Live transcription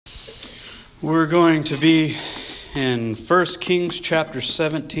We're going to be in 1 Kings chapter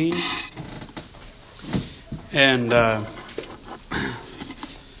 17. And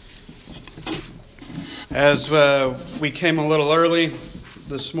as we came a little early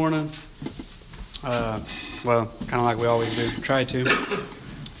this morning, kind of like we always do, try to.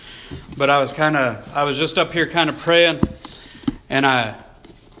 But I was just up here kind of praying, and I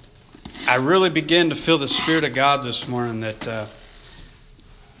really began to feel the Spirit of God this morning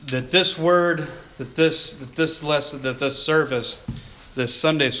that this word, that this lesson, that this service, this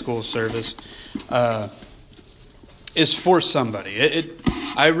Sunday school service, is for somebody.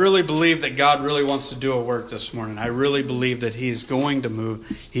 I really believe that God really wants to do a work this morning. I really believe that He's going to move.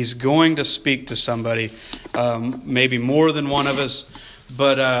 He's going to speak to somebody, maybe more than one of us.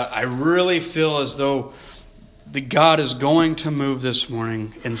 But I really feel as though that God is going to move this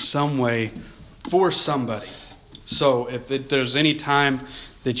morning in some way for somebody. So if there's any time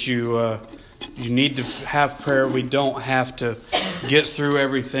that you need to have prayer, we don't have to get through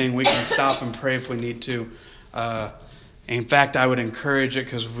everything. We can stop and pray if we need to. In fact, I would encourage it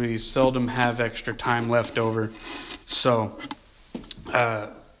because we seldom have extra time left over. So I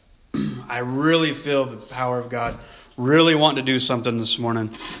really feel the power of God, really want to do something this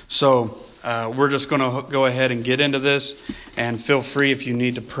morning. So we're just going to go ahead and get into this, and feel free if you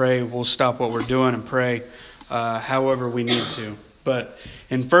need to pray. We'll stop what we're doing and pray however we need to. But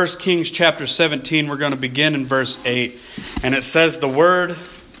in 1 Kings chapter 17, we're going to begin in verse 8. And it says, the word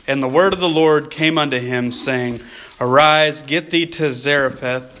of the Lord came unto him, saying, Arise, get thee to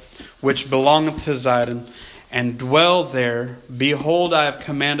Zarephath, which belongeth to Zidon, and dwell there. Behold, I have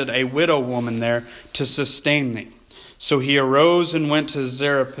commanded a widow woman there to sustain thee. So he arose and went to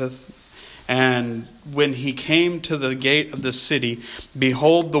Zarephath. And when he came to the gate of the city,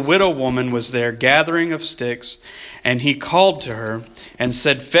 behold, the widow woman was there gathering of sticks. And he called to her and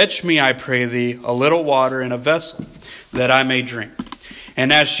said, Fetch me, I pray thee, a little water in a vessel, that I may drink.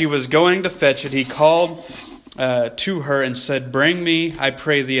 And as she was going to fetch it, he called to her and said, Bring me, I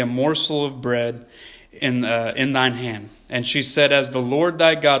pray thee, a morsel of bread in thine hand. And she said, As the Lord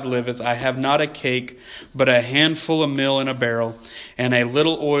thy God liveth, I have not a cake, but a handful of meal in a barrel, and a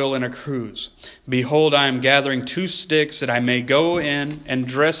little oil in a cruse. Behold, I am gathering 2 sticks, that I may go in and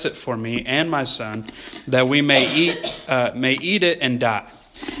dress it for me and my son, that we may eat it and die.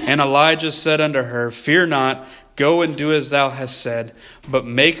 And Elijah said unto her, Fear not, go and do as thou hast said, but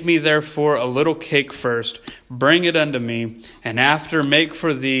make me therefore a little cake first, bring it unto me, and after make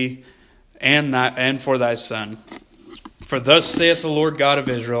for thee and for thy son. For thus saith the Lord God of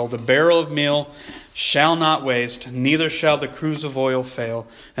Israel, the barrel of meal shall not waste, neither shall the cruse of oil fail,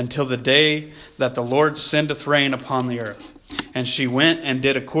 until the day that the Lord sendeth rain upon the earth. And she went and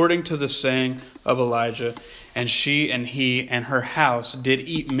did according to the saying of Elijah, and she and he and her house did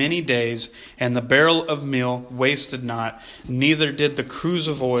eat many days, and the barrel of meal wasted not, neither did the cruse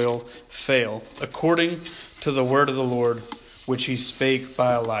of oil fail, according to the word of the Lord, which he spake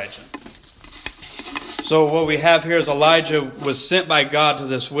by Elijah. So what we have here is Elijah was sent by God to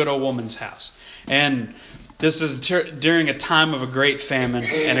this widow woman's house. And this is during a time of a great famine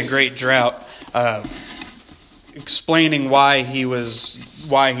and a great drought, explaining why he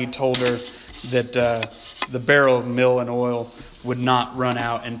told her that the barrel of meal and oil would not run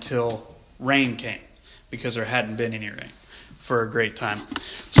out until rain came, because there hadn't been any rain for a great time.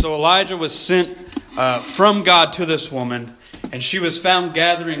 So Elijah was sent from God to this woman, and she was found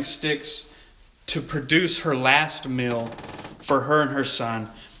gathering sticks to produce her last meal for her and her son,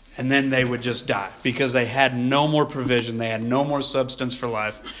 and then they would just die because they had no more provision, they had no more substance for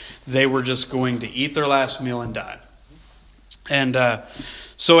life. They were just going to eat their last meal and die. And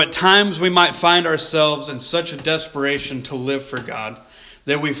so at times we might find ourselves in such a desperation to live for God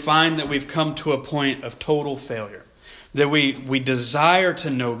that we find that we've come to a point of total failure. That we desire to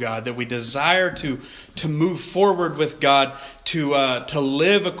know God, that we desire to move forward with God, to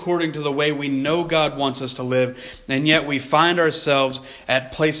live according to the way we know God wants us to live, and yet we find ourselves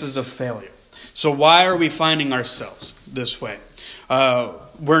at places of failure. So why are we finding ourselves this way?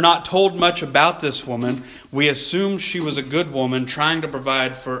 We're not told much about this woman. We assume she was a good woman trying to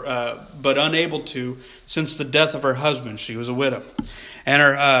provide for, but unable to, since the death of her husband. She was a widow,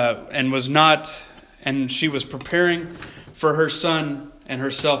 and she was preparing for her son and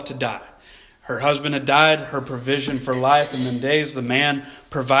herself to die. Her husband had died. Her provision for life in them days, the man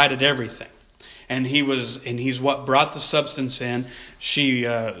provided everything, and he's what brought the substance in. She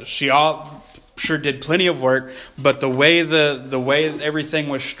sure did plenty of work, but the way everything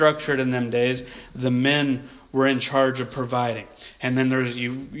was structured in them days, the men were in charge of providing. And then there's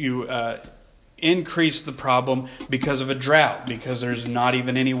increase the problem because of a drought, because there's not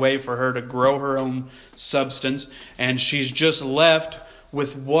even any way for her to grow her own substance. And she's just left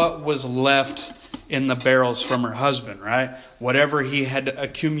with what was left in the barrels from her husband, right? Whatever he had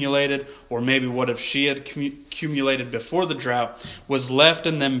accumulated, or maybe what if she had accumulated before the drought, was left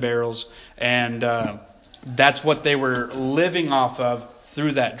in them barrels. And that's what they were living off of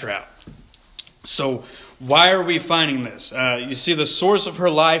through that drought. So why are we finding this? You see, the source of her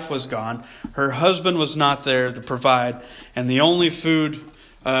life was gone. Her husband was not there to provide. And the only food,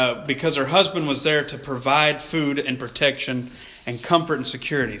 because her husband was there to provide food and protection and comfort and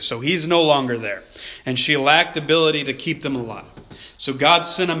security. So he's no longer there. And she lacked the ability to keep them alive. So God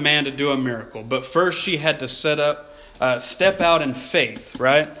sent a man to do a miracle. But first she had to step out in faith,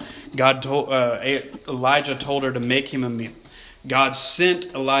 right? Elijah told her to make him a meal. God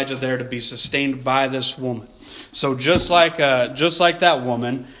sent Elijah there to be sustained by this woman. So just like that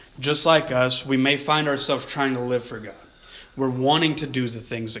woman, just like us, we may find ourselves trying to live for God. We're wanting to do the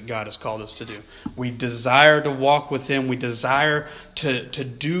things that God has called us to do. We desire to walk with Him. We desire to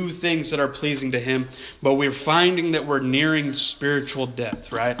do things that are pleasing to Him. But we're finding that we're nearing spiritual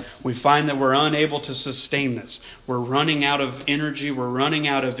death, right? We find that we're unable to sustain this. We're running out of energy. We're running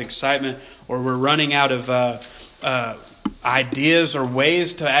out of excitement. Or we're running out of ideas or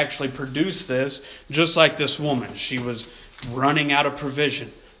ways to actually produce this. Just like this woman. She was running out of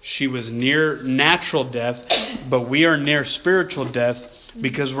provision. She was near natural death, but we are near spiritual death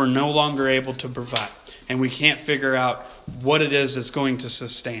because we're no longer able to provide. And we can't figure out what it is that's going to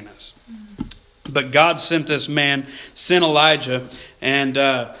sustain us. But God sent this man, sent Elijah, and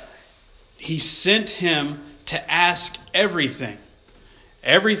He sent him to ask everything.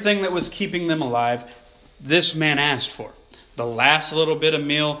 Everything that was keeping them alive, this man asked for. The last little bit of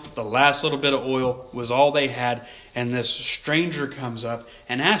meal, the last little bit of oil was all they had. And this stranger comes up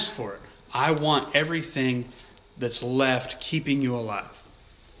and asks for it. I want everything that's left keeping you alive.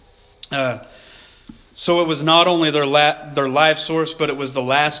 So it was not only their life source, but it was the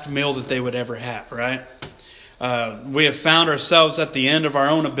last meal that they would ever have, right? We have found ourselves at the end of our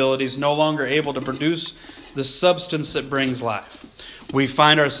own abilities, no longer able to produce the substance that brings life. We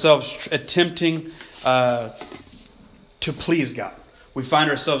find ourselves attempting to please God. We find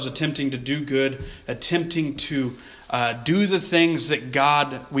ourselves attempting to do good, attempting to do the things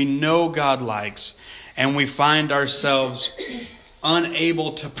that we know God likes, and we find ourselves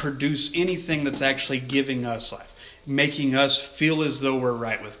unable to produce anything that's actually giving us life, making us feel as though we're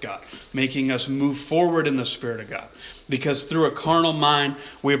right with God, making us move forward in the Spirit of God. Because through a carnal mind,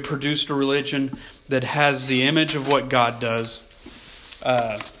 we have produced a religion that has the image of what God does, but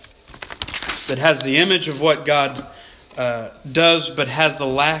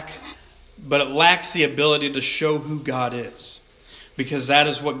it lacks the ability to show who God is. Because that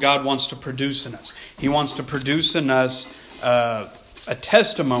is what God wants to produce in us. He wants to produce in us a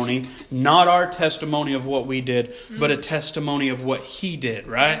testimony, not our testimony of what we did, but a testimony of what He did,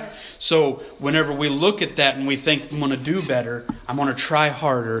 right? Yes. So whenever we look at that and we think, I'm going to do better, I'm going to try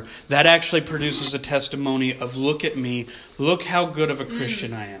harder, that actually produces a testimony of, look at me, look how good of a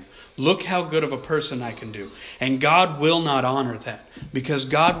Christian I am. Look how good of a person I can do. And God will not honor that, because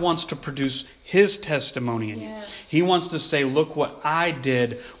God wants to produce His testimony in you. Yes. He wants to say, look what I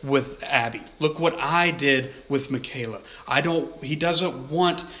did with Abby. Look what I did with Michaela. He doesn't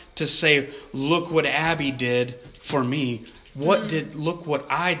want to say, look what Abby did for me. Look what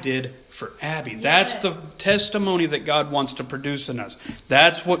I did for Abby. Yes. That's the testimony that God wants to produce in us.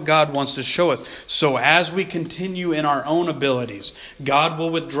 That's what God wants to show us. So as we continue in our own abilities, God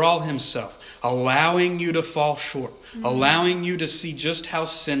will withdraw Himself, allowing you to fall short, allowing you to see just how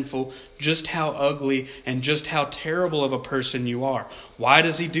sinful, just how ugly, and just how terrible of a person you are. Why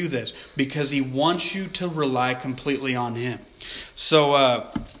does He do this? Because He wants you to rely completely on Him. So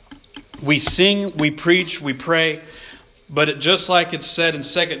we sing, we preach, we pray. But just like it's said in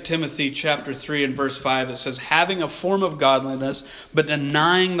 2 Timothy chapter 3 and verse 5, it says, having a form of godliness, but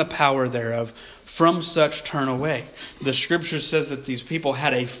denying the power thereof, from such turn away. The scripture says that these people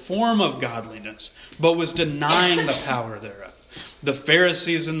had a form of godliness, but was denying the power thereof. The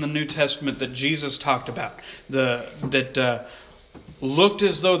Pharisees in the New Testament that Jesus talked about, that looked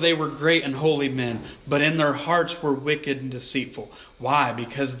as though they were great and holy men, but in their hearts were wicked and deceitful. Why?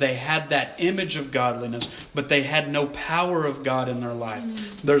 Because they had that image of godliness, but they had no power of God in their life.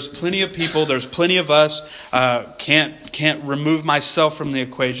 There's plenty of people, there's plenty of us, can't remove myself from the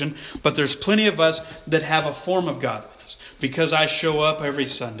equation, but there's plenty of us that have a form of godliness. because I show up every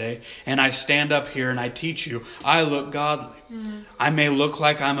Sunday and I stand up here and I teach you, I look godly. I may look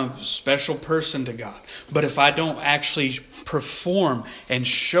like I'm a special person to God, but if I don't actually perform and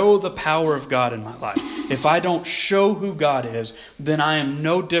show the power of God in my life, if I don't show who God is, then I am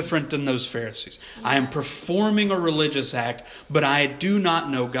no different than those Pharisees. I am performing a religious act, but I do not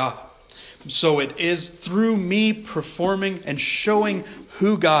know God. So it is through me performing and showing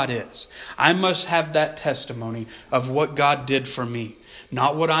who God is. I must have that testimony of what God did for me.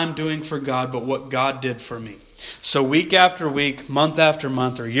 Not what I'm doing for God, but what God did for me. So week after week, month after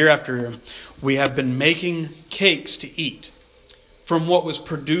month, or year after year, we have been making cakes to eat from what was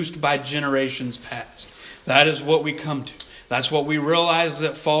produced by generations past. That is what we come to. That's what we realize,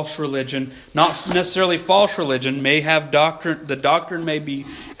 that false religion, not necessarily false religion, may have doctrine. The doctrine may be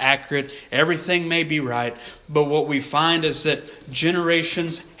accurate. Everything may be right. But what we find is that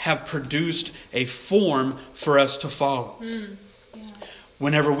generations have produced a form for us to follow.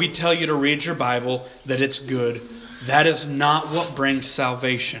 Whenever we tell you to read your Bible, that it's good, that is not what brings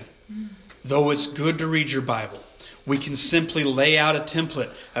salvation. Though it's good to read your Bible, we can simply lay out a template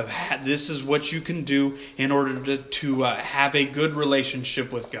of this is what you can do in order to have a good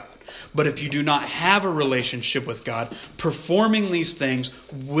relationship with God. But if you do not have a relationship with God, performing these things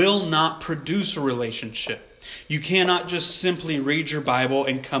will not produce a relationship. You cannot just simply read your Bible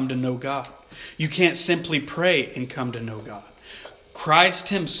and come to know God. You can't simply pray and come to know God. Christ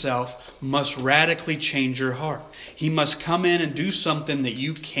Himself must radically change your heart. He must come in and do something that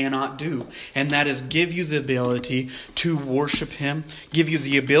you cannot do. And that is give you the ability to worship Him, give you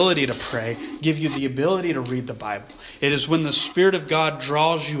the ability to pray, give you the ability to read the Bible. It is when the Spirit of God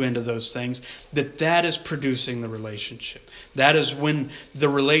draws you into those things that is producing the relationship. That is when the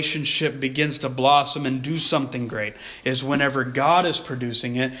relationship begins to blossom and do something great. Is whenever God is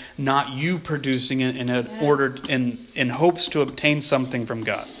producing it, not you producing it in hopes to obtain something from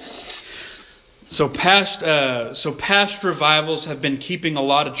God. So past revivals have been keeping a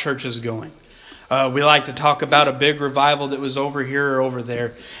lot of churches going. We like to talk about a big revival that was over here or over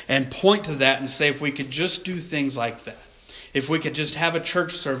there and point to that and say if we could just do things like that. If we could just have a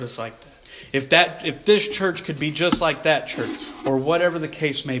church service like that. If this church could be just like that church, or whatever the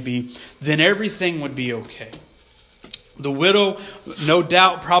case may be, then everything would be okay. The widow, no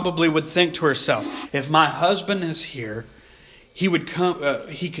doubt, probably would think to herself, if my husband is here, he could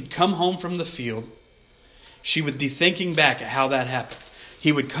come home from the field. She would be thinking back at how that happened.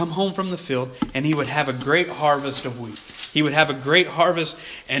 He would come home from the field and he would have a great harvest of wheat. He would have a great harvest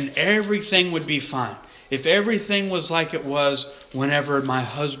and everything would be fine. If everything was like it was whenever my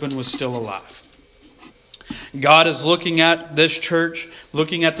husband was still alive. God is looking at this church,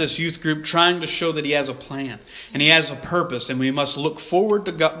 looking at this youth group, trying to show that He has a plan and He has a purpose, and we must look forward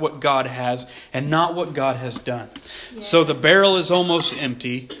to what God has and not what God has done. Yes. So the barrel is almost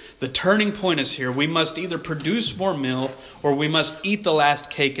empty. The turning point is here. We must either produce more meal or we must eat the last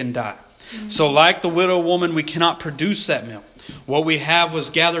cake and die. Mm-hmm. So like the widow woman, we cannot produce that meal. What we have was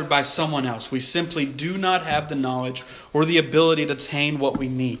gathered by someone else. We simply do not have the knowledge or the ability to attain what we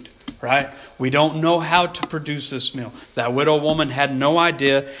need. Right? We don't know how to produce this meal. That widow woman had no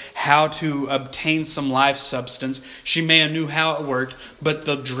idea how to obtain some life substance. She may have knew how it worked, but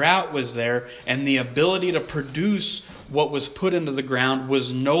the drought was there and the ability to produce what was put into the ground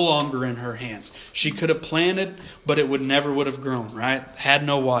was no longer in her hands. She could have planted, but it never would have grown, right? Had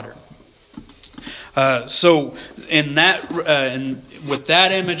no water. So with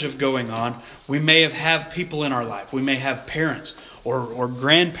that image of going on, we may have people in our life. We may have parents or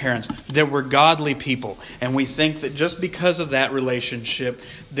grandparents that were godly people. And we think that just because of that relationship,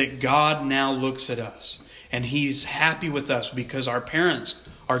 that God now looks at us. And He's happy with us because our parents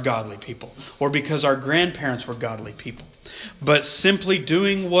are godly people. Or because our grandparents were godly people. But simply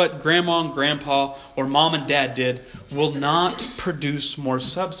doing what grandma and grandpa or mom and dad did will not produce more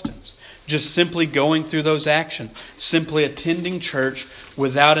substance. Just simply going through those actions. Simply attending church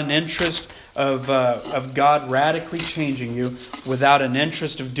without an interest of God radically changing you, without an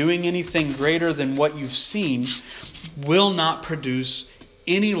interest of doing anything greater than what you've seen, will not produce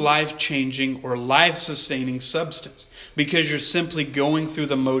any life-changing or life-sustaining substance. Because you're simply going through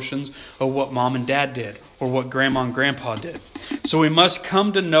the motions of what mom and dad did, or what grandma and grandpa did. So we must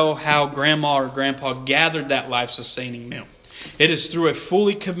come to know how grandma or grandpa gathered that life-sustaining meal. It is through a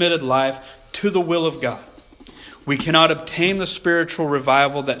fully committed life to the will of God. We cannot obtain the spiritual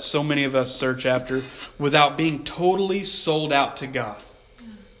revival that so many of us search after without being totally sold out to God.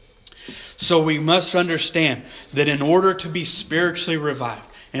 So we must understand that in order to be spiritually revived,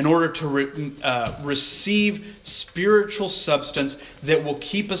 in order to receive spiritual substance that will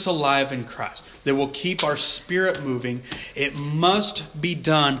keep us alive in Christ, that will keep our spirit moving, it must be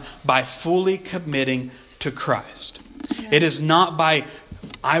done by fully committing to Christ. Yeah. It is not by,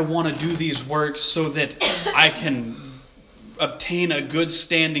 I want to do these works so that I can obtain a good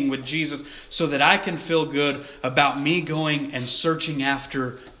standing with Jesus, so that I can feel good about me going and searching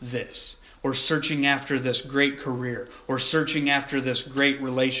after this, or searching after this great career, or searching after this great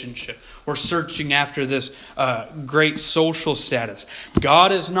relationship, or searching after this great social status.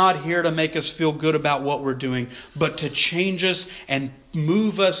 God is not here to make us feel good about what we're doing, but to change us and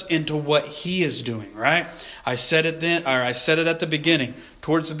move us into what He is doing, right? I said it at the beginning,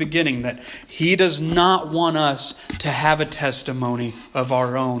 towards the beginning, that He does not want us to have a testimony of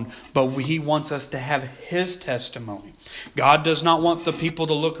our own, but He wants us to have His testimony. God does not want the people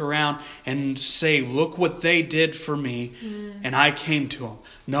to look around and say, look what they did for me, and I came to them.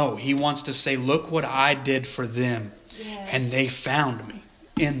 No, He wants to say, look what I did for them, and they found me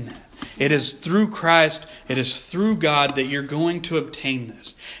in that. It is through Christ, it is through God that you're going to obtain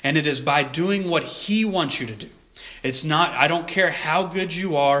this. And it is by doing what He wants you to do. It's not, I don't care how good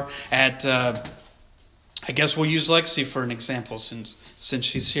you are at, I guess we'll use Lexi for an example since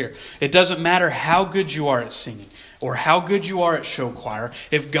she's here. It doesn't matter how good you are at singing or how good you are at show choir.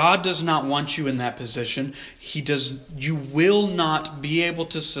 If God does not want you in that position, you will not be able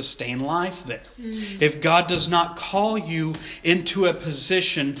to sustain life there. If God does not call you into a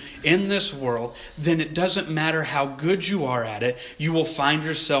position in this world, then it doesn't matter how good you are at it, you will find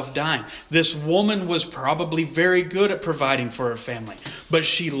yourself dying. This woman was probably very good at providing for her family, but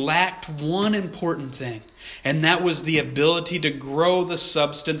she lacked one important thing. And that was the ability to grow the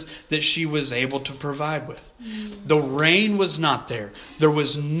substance that she was able to provide with. The rain was not there. There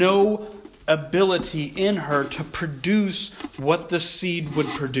was no ability in her to produce what the seed would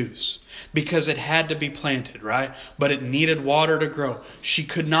produce, because it had to be planted, right? But it needed water to grow. She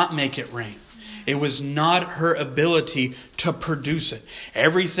could not make it rain. It was not her ability to produce it.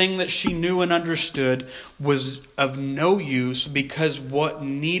 Everything that she knew and understood was of no use, because what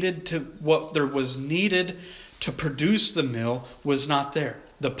there was needed to produce the meal was not there.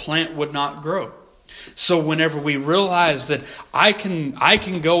 The plant would not grow. So whenever we realize that I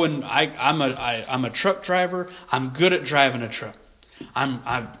can go and I'm a truck driver, I'm good at driving a truck.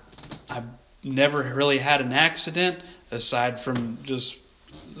 I've never really had an accident aside from just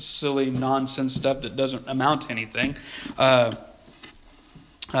silly nonsense stuff that doesn't amount to anything, not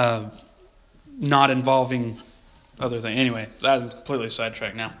involving other things. Anyway, I'm completely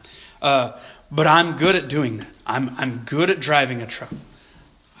sidetracked now. But I'm good at doing that. I'm good at driving a truck.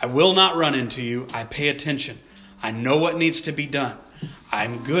 I will not run into you. I pay attention. I know what needs to be done.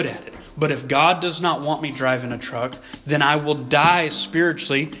 I'm good at it. But if God does not want me driving a truck, then I will die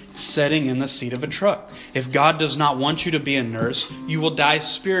spiritually sitting in the seat of a truck. If God does not want you to be a nurse, you will die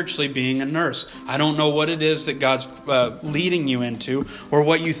spiritually being a nurse. I don't know what it is that God's leading you into or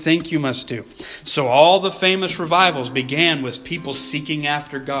what you think you must do. So all the famous revivals began with people seeking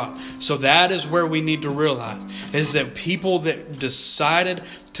after God. So that is where we need to realize, is that people that decided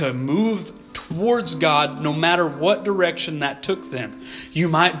to move towards God, no matter what direction that took them. You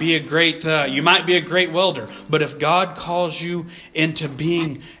might be a great welder, but if God calls you into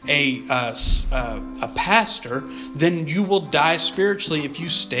being a pastor, then you will die spiritually if you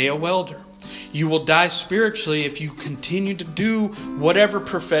stay a welder. You will die spiritually if you continue to do whatever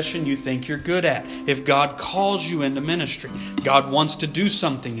profession you think you're good at. If God calls you into ministry, God wants to do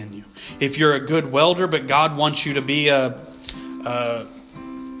something in you. If you're a good welder, but God wants you to be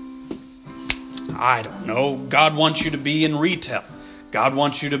God wants you to be in retail. God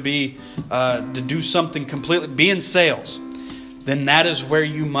wants you to be to do something completely, be in sales. Then that is where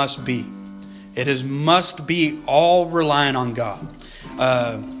you must be. It must be all relying on God.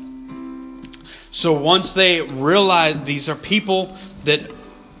 So once they realize these are people that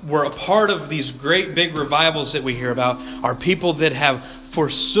were a part of these great big revivals that we hear about, are people that have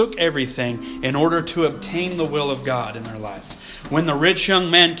forsook everything in order to obtain the will of God in their life. When the rich young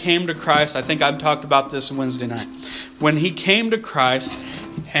man came to Christ, I think I've talked about this Wednesday night. When he came to Christ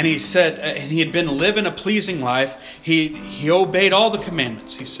and he said, and he had been living a pleasing life, he obeyed all the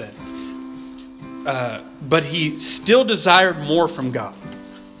commandments, he said. But he still desired more from God.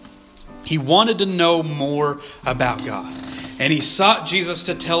 He wanted to know more about God. And he sought Jesus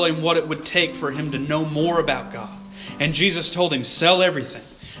to tell him what it would take for him to know more about God. And Jesus told him, sell everything.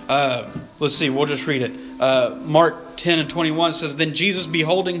 Let's see, we'll just read it. Mark 10:21 says, Then Jesus,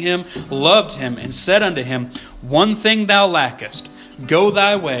 beholding him, loved him, and said unto him, One thing thou lackest. Go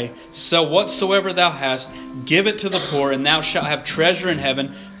thy way, sell whatsoever thou hast, give it to the poor, and thou shalt have treasure in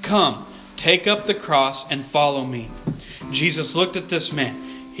heaven. Come, take up the cross and follow me. Jesus looked at this man.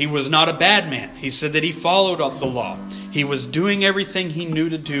 He was not a bad man. He said that he followed the law. He was doing everything he knew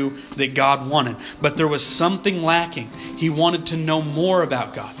to do that God wanted. But there was something lacking. He wanted to know more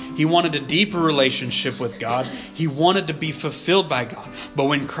about God. He wanted a deeper relationship with God. He wanted to be fulfilled by God. But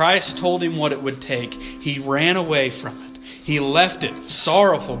when Christ told him what it would take, he ran away from it. He left it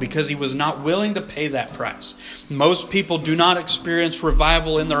sorrowful because he was not willing to pay that price. Most people do not experience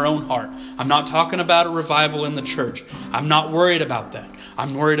revival in their own heart. I'm not talking about a revival in the church. I'm not worried about that.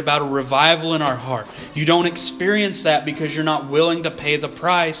 I'm worried about a revival in our heart. You don't experience that because you're not willing to pay the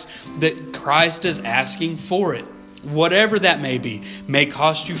price that Christ is asking for it. Whatever that may be, may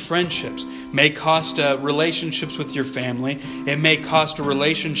cost you friendships, may cost relationships with your family, it may cost a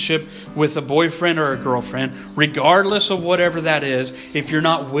relationship with a boyfriend or a girlfriend. Regardless of whatever that is, if you're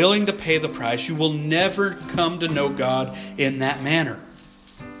not willing to pay the price, you will never come to know God in that manner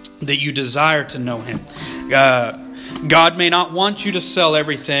that you desire to know Him. God may not want you to sell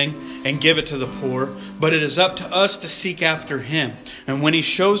everything and give it to the poor, but it is up to us to seek after Him. And when He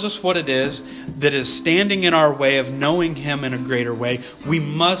shows us what it is that is standing in our way of knowing Him in a greater way, we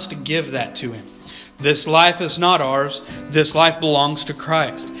must give that to Him. This life is not ours. This life belongs to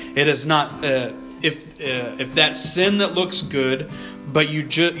Christ. It is not if that sin that looks good, but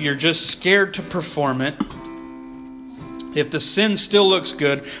you're just scared to perform it. If the sin still looks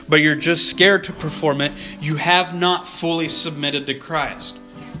good, but you're just scared to perform it, you have not fully submitted to Christ.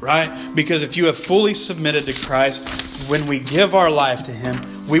 Right? Because if you have fully submitted to Christ, when we give our life to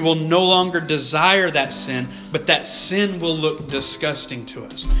Him, we will no longer desire that sin, but that sin will look disgusting to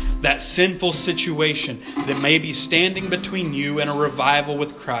us. That sinful situation that may be standing between you and a revival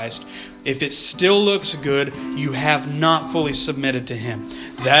with Christ, if it still looks good, you have not fully submitted to Him.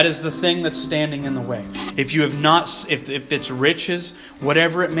 That is the thing that's standing in the way. If you have not, if it's riches,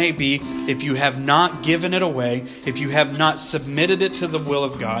 whatever it may be, if you have not given it away, if you have not submitted it to the will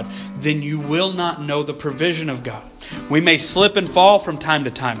of God, then you will not know the provision of God. We may slip and fall from time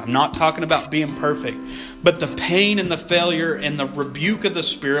to time. I'm not talking about being perfect. But the pain and the failure and the rebuke of the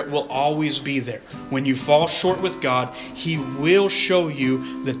Spirit will always be there. When you fall short with God, He will show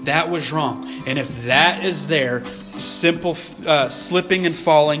you that that was wrong. And if that is there, simple slipping and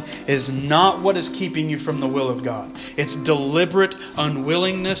falling is not what is keeping you from the will of God. It's deliberate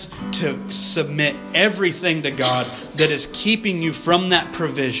unwillingness to submit everything to God that is keeping you from that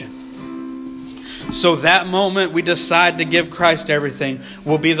provision. So that moment we decide to give Christ everything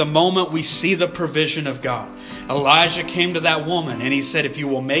will be the moment we see the provision of God. Elijah came to that woman and he said, "If you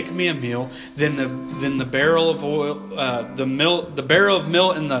will make me a meal, then the barrel of oil, the barrel of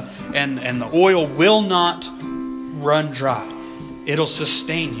milk and the oil will not run dry. It'll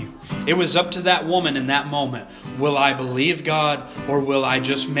sustain you." It was up to that woman in that moment. Will I believe God, or will I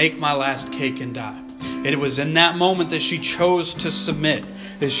just make my last cake and die? It was in that moment that she chose to submit,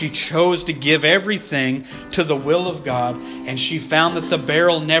 that she chose to give everything to the will of God, and she found that the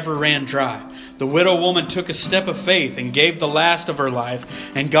barrel never ran dry. The widow woman took a step of faith and gave the last of her life,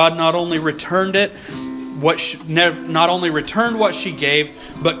 and God not only returned what she gave,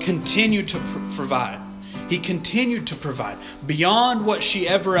 but continued to provide. He continued to provide beyond what she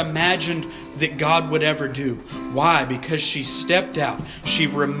ever imagined that God would ever do. Why? Because she stepped out. She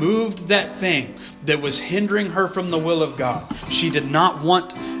removed that thing that was hindering her from the will of God. She did not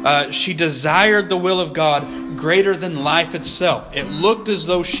want, she desired the will of God greater than life itself. It looked as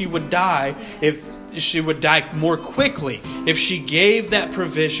though she would die she would die more quickly if she gave that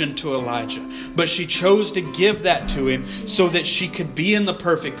provision to Elijah. But she chose to give that to him so that she could be in the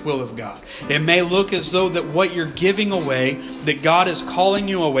perfect will of God. It may look as though that what you're giving away, that God is calling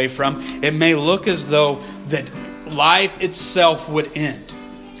you away from, it may look as though that life itself would end.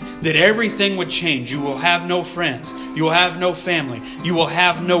 That everything would change. You will have no friends. You will have no family. You will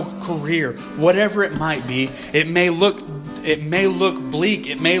have no career. Whatever it might be, it may look bleak.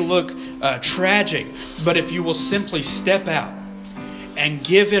 It may look tragic. But if you will simply step out and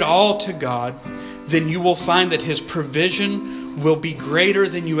give it all to God, then you will find that His provision will be greater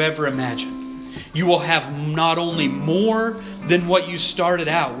than you ever imagined. You will have not only more than what you started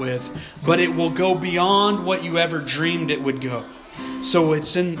out with, but it will go beyond what you ever dreamed it would go. So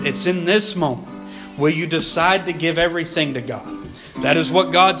it's in this moment will you decide to give everything to God. That is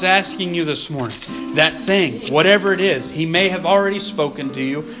what God's asking you this morning. That thing, whatever it is, He may have already spoken to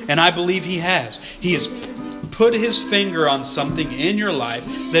you, and I believe He has. He has put His finger on something in your life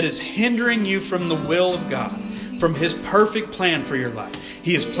that is hindering you from the will of God, from His perfect plan for your life.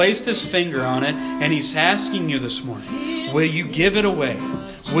 He has placed His finger on it, and He's asking you this morning, will you give it away?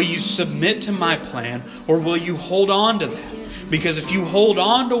 Will you submit to my plan, or will you hold on to that? Because if you hold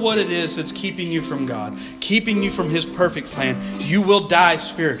on to what it is that's keeping you from God, keeping you from His perfect plan, you will die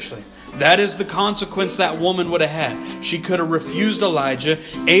spiritually. That is the consequence that woman would have had. She could have refused Elijah,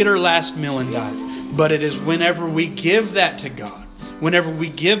 ate her last meal, and died. But it is whenever we give that to God, whenever we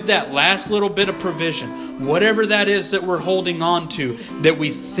give that last little bit of provision, whatever that is that we're holding on to, that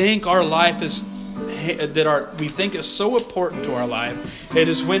we think our life is we think is so important to our life, it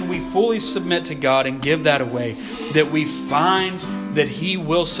is when we fully submit to God and give that away that we find that He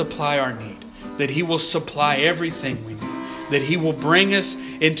will supply our need, that He will supply everything we need, that He will bring us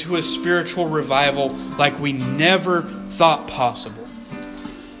into a spiritual revival like we never thought possible.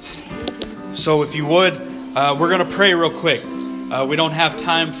 So if you would, we're going to pray real quick. We don't have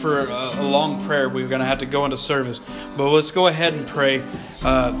time for a long prayer. We're going to have to go into service. But let's go ahead and pray.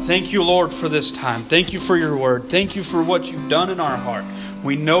 Thank you, Lord, for this time. Thank you for your word. Thank you for what you've done in our heart.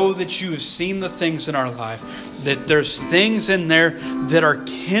 We know that you have seen the things in our life, that there's things in there that are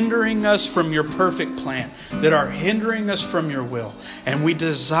hindering us from your perfect plan, that are hindering us from your will. And we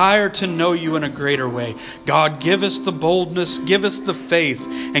desire to know you in a greater way. God, give us the boldness, give us the faith,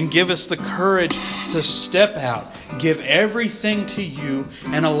 and give us the courage to step out, give everything to you,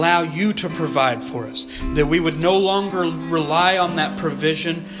 and allow you to provide for us. That we would no longer rely on that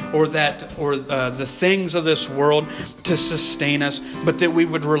provision or the things of this world to sustain us, but that we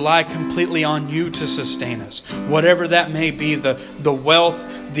would rely completely on you to sustain us. Whatever that may be, the wealth,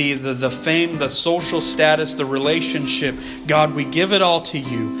 the fame, the social status, the relationship, God, we give it all to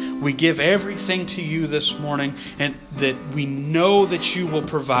you. We give everything to you this morning, and that we know that you will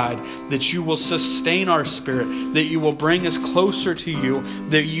provide, that you will sustain our spirit, that you will bring us closer to you,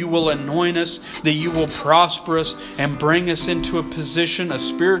 that you will anoint us, that you will prosper us and bring us into a position, a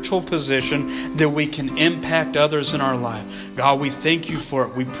spiritual position, that we can impact others in our life. God, we thank you for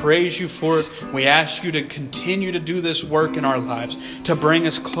it. We praise you for it. We ask you to continue to do this work in our lives, to bring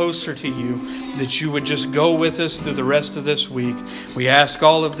us closer to you, that you would just go with us through the rest of this week. We ask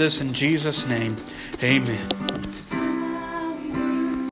all of this in Jesus' name. Amen.